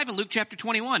 24:25 and Luke chapter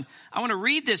 21. I want to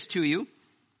read this to you.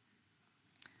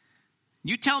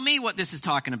 You tell me what this is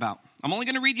talking about. I'm only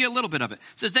going to read you a little bit of it.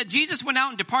 It says that Jesus went out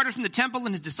and departed from the temple,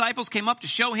 and his disciples came up to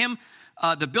show him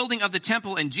the building of the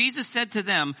temple. And Jesus said to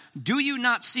them, "Do you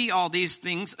not see all these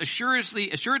things?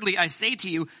 Assuredly, I say to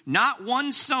you, not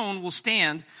one stone will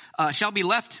stand, shall be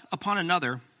left upon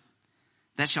another,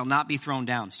 that shall not be thrown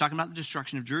down." He's talking about the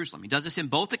destruction of Jerusalem. He does this in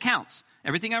both accounts.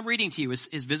 Everything I'm reading to you is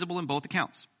visible in both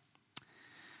accounts.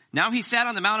 Now he sat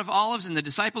on the Mount of Olives, and the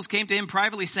disciples came to him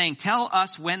privately, saying, "Tell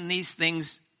us when these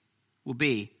things will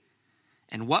be,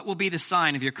 and what will be the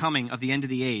sign of your coming of the end of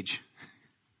the age?"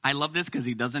 I love this because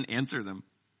he doesn't answer them.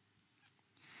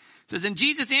 It says, and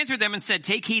Jesus answered them and said,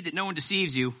 "Take heed that no one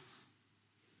deceives you."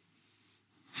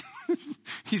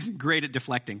 He's great at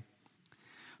deflecting.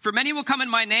 "For many will come in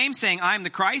my name, saying, I am the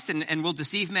Christ, and will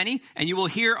deceive many. And you will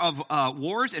hear of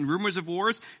wars and rumors of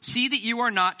wars. See that you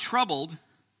are not troubled.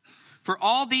 For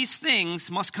all these things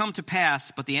must come to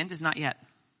pass, but the end is not yet."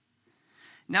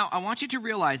 Now, I want you to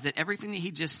realize that everything that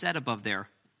he just said above there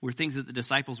were things that the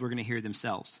disciples were going to hear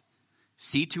themselves.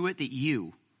 See to it that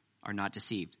you are not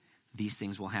deceived. These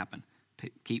things will happen.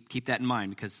 Keep that in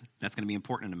mind, because that's going to be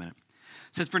important in a minute.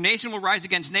 It says, "For nation will rise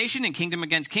against nation, and kingdom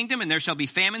against kingdom, and there shall be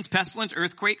famines, pestilence,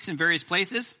 earthquakes in various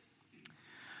places.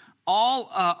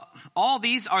 All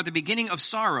these are the beginning of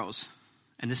sorrows."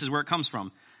 And this is where it comes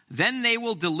from. "Then they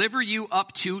will deliver you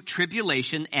up to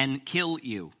tribulation and kill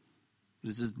you."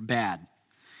 This is bad.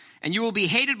 "And you will be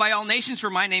hated by all nations for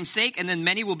my name's sake, and then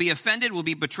many will be offended, will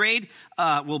be betrayed,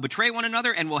 will betray one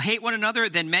another, and will hate one another.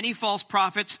 Then many false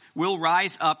prophets will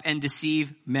rise up and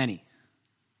deceive many."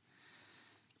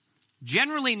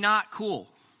 Generally not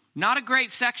cool. Not a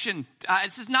great section.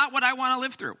 This is not what I want to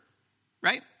live through,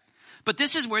 right? But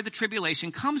this is where the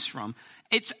tribulation comes from.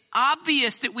 It's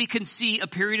obvious that we can see a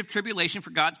period of tribulation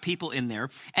for God's people in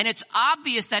there. And it's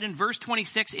obvious that in verse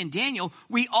 26 in Daniel,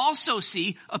 we also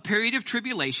see a period of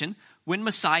tribulation when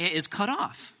Messiah is cut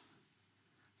off.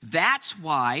 That's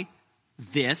why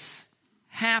this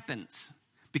happens,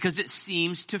 because it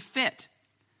seems to fit.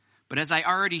 But as I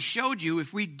already showed you,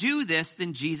 if we do this,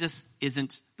 then Jesus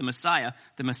isn't the Messiah.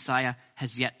 The Messiah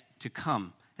has yet to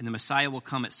come. And the Messiah will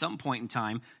come at some point in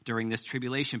time during this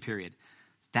tribulation period.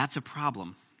 That's a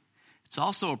problem. It's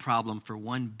also a problem for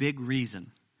one big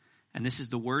reason. And this is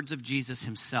the words of Jesus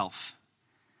himself.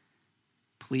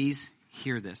 Please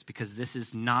hear this, because this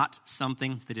is not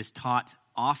something that is taught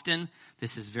often.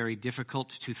 This is very difficult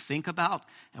to think about.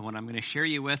 And what I'm going to share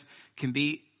you with can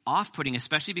be off-putting,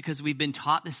 especially because we've been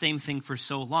taught the same thing for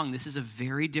so long. This is a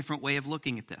very different way of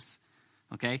looking at this.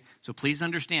 Okay? So please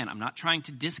understand, I'm not trying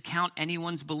to discount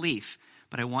anyone's belief,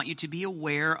 but I want you to be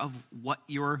aware of what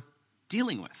you're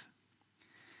dealing with.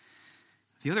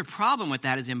 The other problem with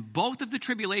that is in both of the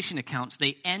tribulation accounts,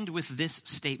 they end with this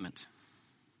statement.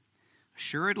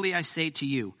 "Assuredly, I say to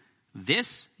you,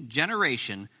 this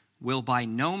generation will by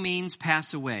no means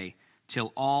pass away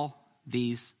till all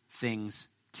these things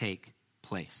take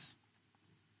place."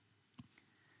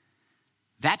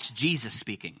 That's Jesus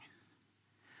speaking.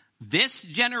 This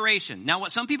generation. Now,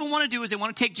 what some people want to do is they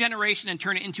want to take generation and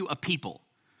turn it into a people.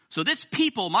 So this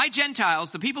people, my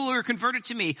Gentiles, the people who are converted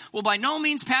to me, will by no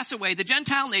means pass away. The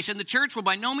Gentile nation, the church, will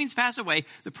by no means pass away.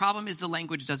 The problem is the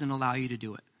language doesn't allow you to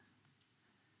do it.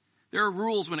 There are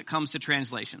rules when it comes to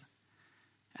translation.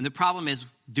 And the problem is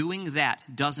doing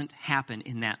that doesn't happen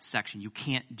in that section. You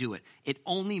can't do it. It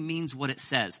only means what it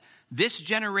says. This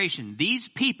generation, these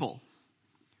people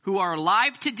who are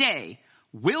alive today,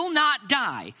 will not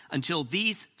die until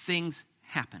these things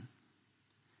happen.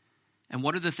 And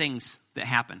what are the things that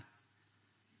happen?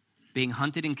 Being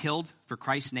hunted and killed for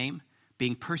Christ's name,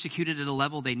 being persecuted at a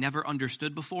level they never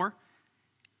understood before,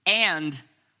 and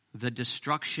the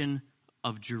destruction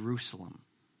of Jerusalem.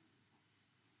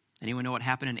 Anyone know what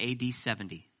happened in AD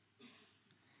 70?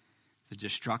 The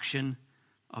destruction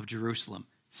of Jerusalem.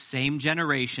 Same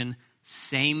generation,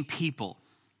 same people.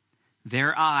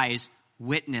 Their eyes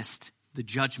witnessed the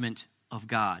judgment of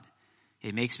God.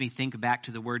 It makes me think back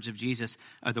to the words of Jesus,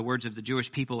 or the words of the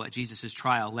Jewish people at Jesus'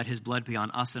 trial. "Let his blood be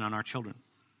on us and on our children."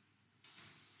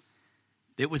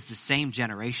 It was the same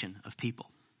generation of people.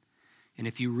 And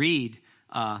if you read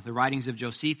the writings of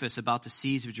Josephus about the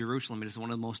siege of Jerusalem, it is one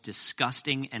of the most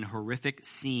disgusting and horrific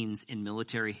scenes in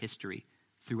military history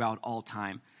throughout all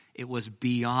time. It was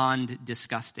beyond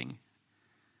disgusting.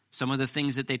 Some of the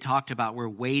things that they talked about were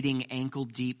wading ankle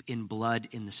deep in blood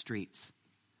in the streets.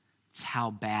 It's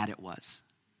how bad it was.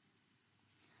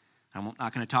 I'm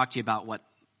not going to talk to you about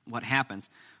what happens.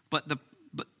 But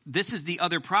this is the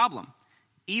other problem.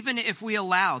 Even if we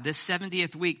allow this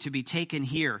 70th week to be taken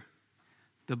here,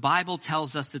 the Bible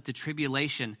tells us that the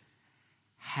tribulation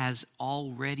has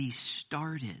already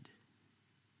started.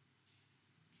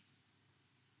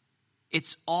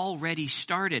 It's already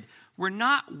started. We're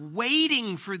not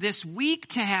waiting for this week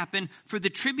to happen, for the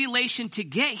tribulation to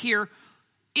get here.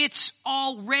 It's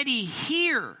already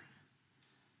here.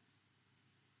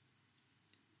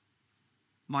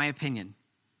 My opinion.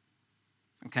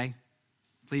 Okay?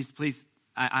 Please,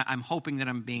 I'm hoping that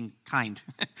I'm being kind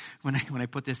when I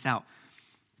put this out.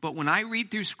 But when I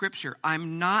read through Scripture,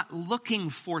 I'm not looking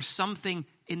for something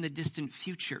in the distant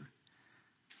future.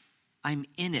 I'm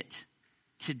in it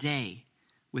today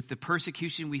with the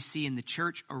persecution we see in the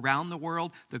church around the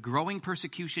world, the growing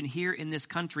persecution here in this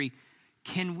country.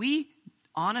 Can we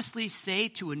honestly say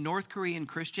to a North Korean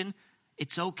Christian,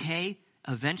 it's okay,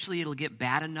 eventually it'll get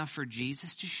bad enough for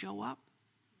Jesus to show up?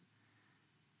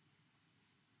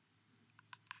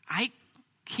 I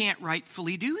can't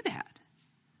rightfully do that.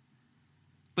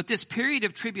 But this period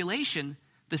of tribulation,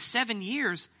 the 7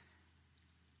 years,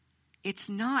 it's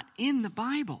not in the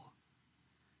Bible.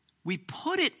 We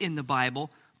put it in the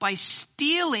Bible by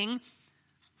stealing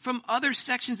from other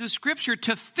sections of Scripture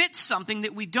to fit something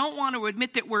that we don't want to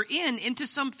admit that we're in into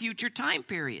some future time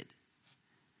period.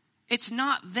 It's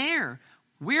not there.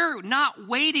 We're not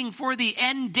waiting for the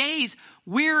end days.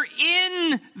 We're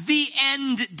in the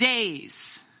end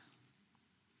days.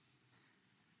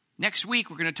 Next week,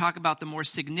 we're going to talk about the more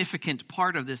significant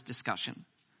part of this discussion,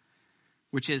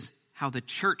 which is how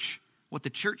what the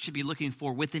church should be looking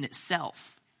for within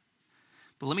itself.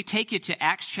 But let me take you to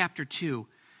Acts chapter 2,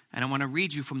 and I want to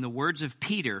read you from the words of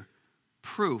Peter,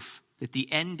 proof that the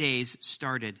end days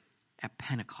started at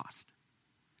Pentecost.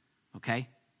 Okay?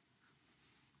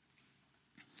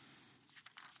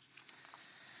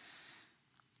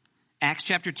 Acts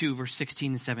chapter 2, verse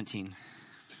 16 and 17.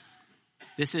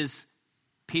 This is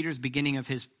Peter's beginning of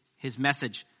his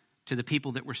message to the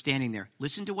people that were standing there.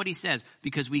 Listen to what he says,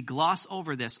 because we gloss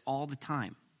over this all the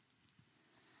time.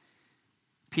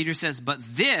 Peter says, but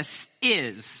this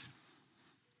is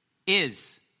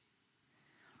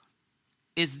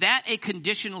that a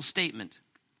conditional statement?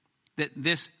 That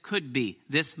this could be,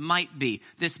 this might be,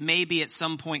 this may be at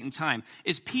some point in time.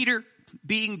 Is Peter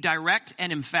being direct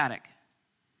and emphatic?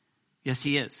 Yes,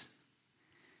 he is.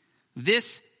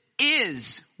 This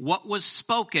is what was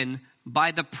spoken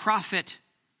by the prophet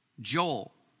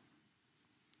Joel.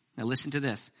 Now listen to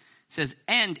this. It says,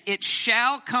 and it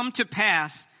shall come to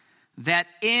pass that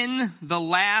in the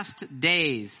last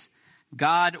days,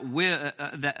 God will,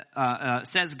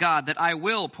 says God, that I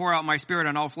will pour out my spirit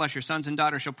on all flesh. Your sons and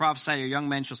daughters shall prophesy. Your young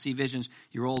men shall see visions.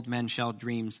 Your old men shall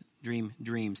dream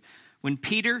dreams. When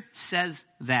Peter says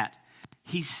that,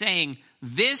 he's saying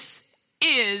this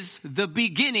is the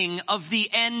beginning of the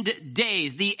end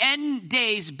days. The end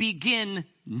days begin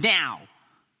now.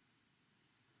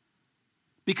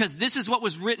 Because this is what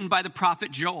was written by the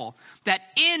prophet Joel, that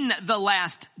in the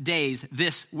last days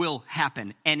this will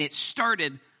happen. And it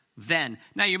started then.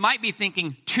 Now you might be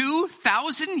thinking,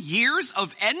 2,000 years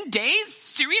of end days?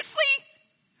 Seriously?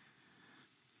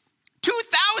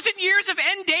 2,000 years of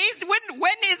end days?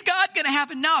 When is God going to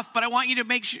have enough? But I want you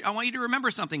to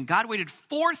remember something. God waited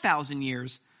 4,000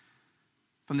 years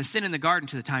from the sin in the garden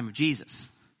to the time of Jesus.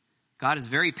 God is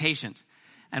very patient.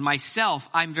 And myself,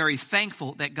 I'm very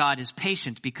thankful that God is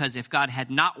patient, because if God had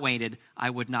not waited, I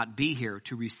would not be here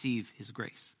to receive his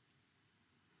grace.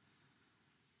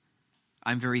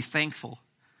 I'm very thankful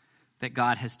that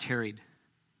God has tarried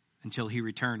until he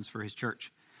returns for his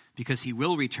church, because he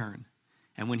will return.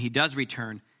 And when he does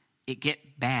return, it gets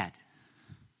bad.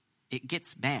 It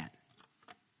gets bad.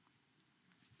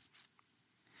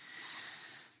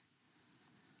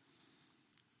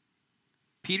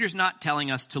 Peter's not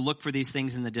telling us to look for these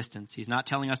things in the distance. He's not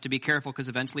telling us to be careful because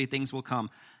eventually things will come.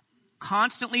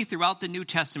 Constantly throughout the New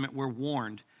Testament, we're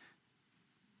warned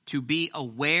to be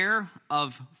aware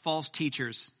of false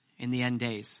teachers in the end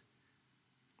days.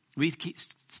 We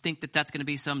think that that's going to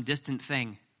be some distant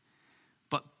thing.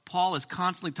 But Paul is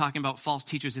constantly talking about false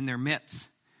teachers in their midst.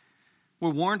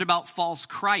 We're warned about false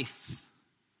Christs.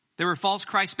 There were false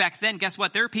Christs back then. Guess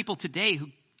what? There are people today who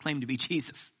claim to be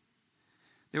Jesus.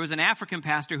 There was an African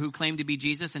pastor who claimed to be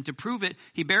Jesus, and to prove it,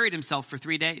 he buried himself for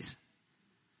 3 days.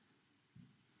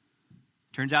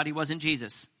 Turns out he wasn't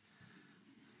Jesus.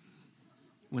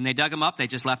 When they dug him up, they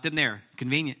just left him there.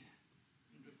 Convenient.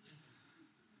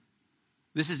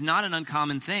 This is not an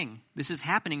uncommon thing. This is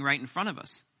happening right in front of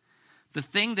us. The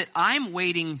thing that I'm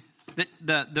waiting,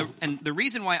 and the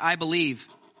reason why I believe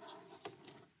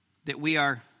that we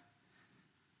are,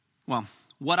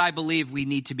 what I believe we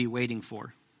need to be waiting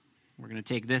for. We're going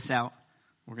to take this out.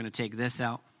 We're going to take this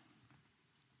out.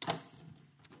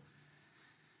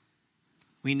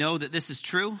 We know that this is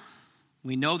true.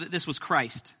 We know that this was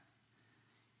Christ.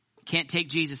 Can't take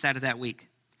Jesus out of that week.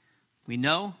 We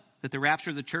know that the rapture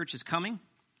of the church is coming.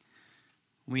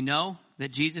 We know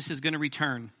that Jesus is going to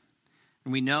return.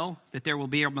 And we know that there will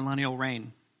be a millennial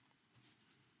reign.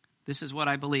 This is what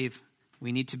I believe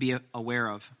we need to be aware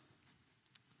of.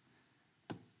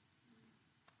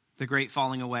 The great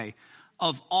falling away.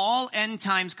 Of all end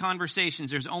times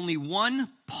conversations, there's only one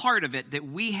part of it that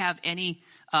we have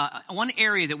one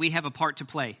area that we have a part to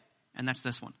play. And that's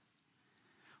this one.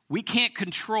 We can't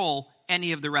control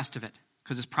any of the rest of it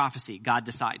because it's prophecy. God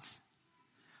decides.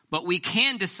 But we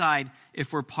can decide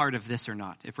if we're part of this or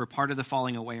not, if we're part of the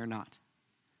falling away or not.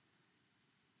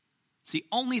 It's the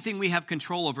only thing we have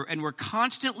control over, and we're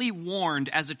constantly warned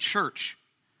as a church,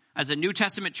 as a New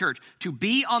Testament church, to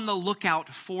be on the lookout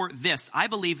for this. I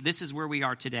believe this is where we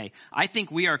are today. I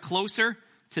think we are closer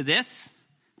to this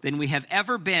than we have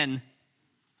ever been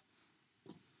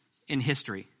in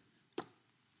history.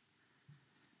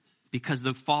 Because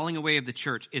the falling away of the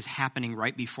church is happening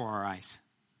right before our eyes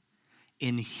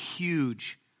in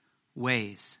huge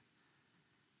ways.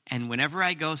 And whenever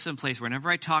I go someplace, whenever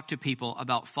I talk to people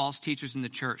about false teachers in the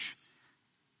church,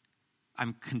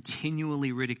 I'm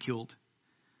continually ridiculed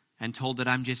and told that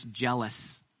I'm just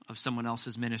jealous of someone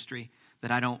else's ministry,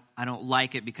 that I don't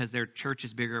like it because their church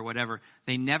is bigger or whatever.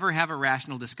 They never have a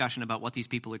rational discussion about what these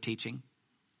people are teaching.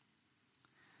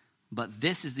 But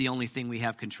this is the only thing we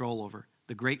have control over,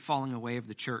 the great falling away of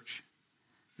the church.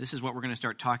 This is what we're going to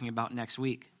start talking about next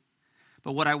week.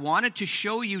 But what I wanted to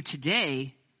show you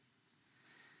today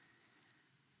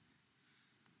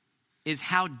is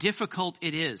how difficult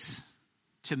it is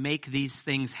to make these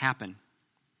things happen.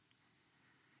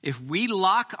 If we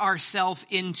lock ourselves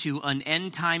into an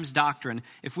end times doctrine,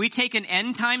 if we take an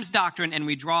end times doctrine and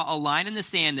we draw a line in the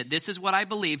sand that this is what I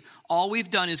believe, all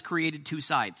we've done is created two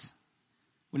sides.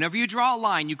 Whenever you draw a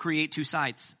line, you create two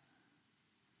sides.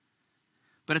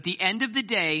 But at the end of the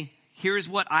day, here's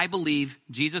what I believe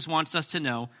Jesus wants us to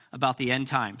know about the end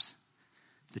times.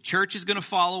 The church is going to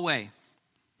fall away.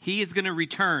 He is going to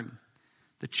return.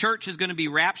 The church is going to be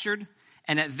raptured.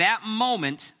 And at that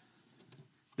moment,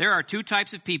 there are two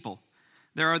types of people.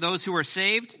 There are those who are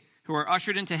saved, who are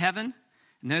ushered into heaven,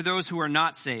 and there are those who are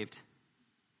not saved.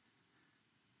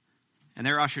 And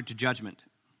they're ushered to judgment.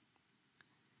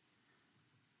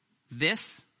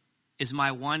 This is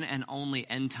my one and only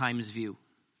end times view.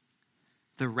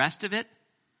 The rest of it,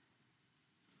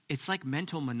 it's like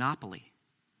mental monopoly.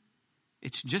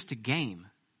 It's just a game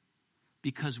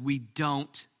because we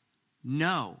don't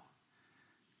know.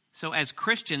 So as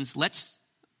Christians,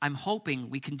 I'm hoping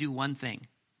we can do one thing.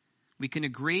 We can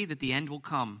agree that the end will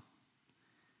come,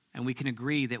 and we can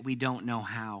agree that we don't know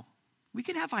how. We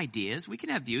can have ideas. We can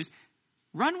have views.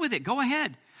 Run with it. Go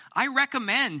ahead. I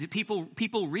recommend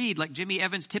people read like Jimmy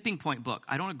Evans' Tipping Point book.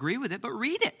 I don't agree with it, but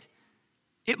read it.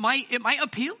 It might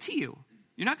appeal to you.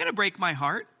 You're not going to break my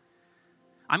heart.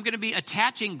 I'm going to be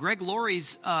attaching Greg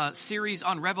Laurie's series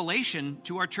on Revelation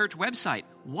to our church website.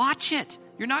 Watch it.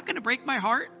 You're not going to break my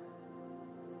heart.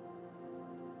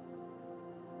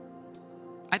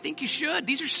 I think you should.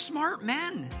 These are smart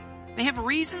men. They have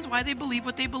reasons why they believe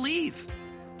what they believe.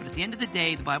 But at the end of the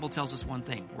day, the Bible tells us one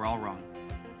thing. We're all wrong.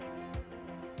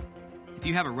 If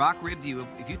you have a rock-ribbed view,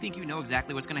 if you think you know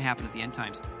exactly what's going to happen at the end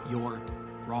times, you're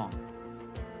wrong.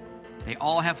 They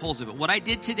all have holes of it. What I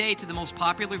did today to the most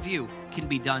popular view can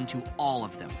be done to all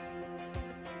of them.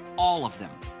 All of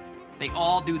them. They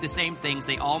all do the same things.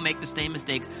 They all make the same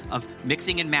mistakes of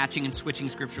mixing and matching and switching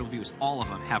scriptural views. All of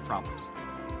them have problems.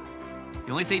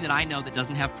 The only thing that I know that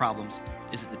doesn't have problems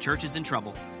is that the church is in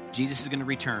trouble. Jesus is going to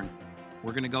return.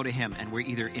 We're going to go to him, and we're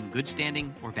either in good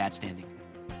standing or bad standing.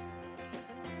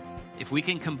 If we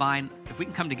can come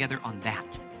together on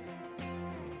that,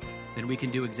 then we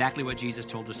can do exactly what Jesus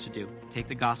told us to do. Take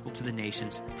the gospel to the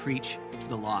nations, preach to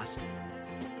the lost,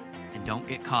 and don't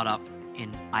get caught up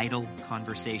in idle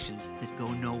conversations that go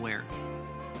nowhere.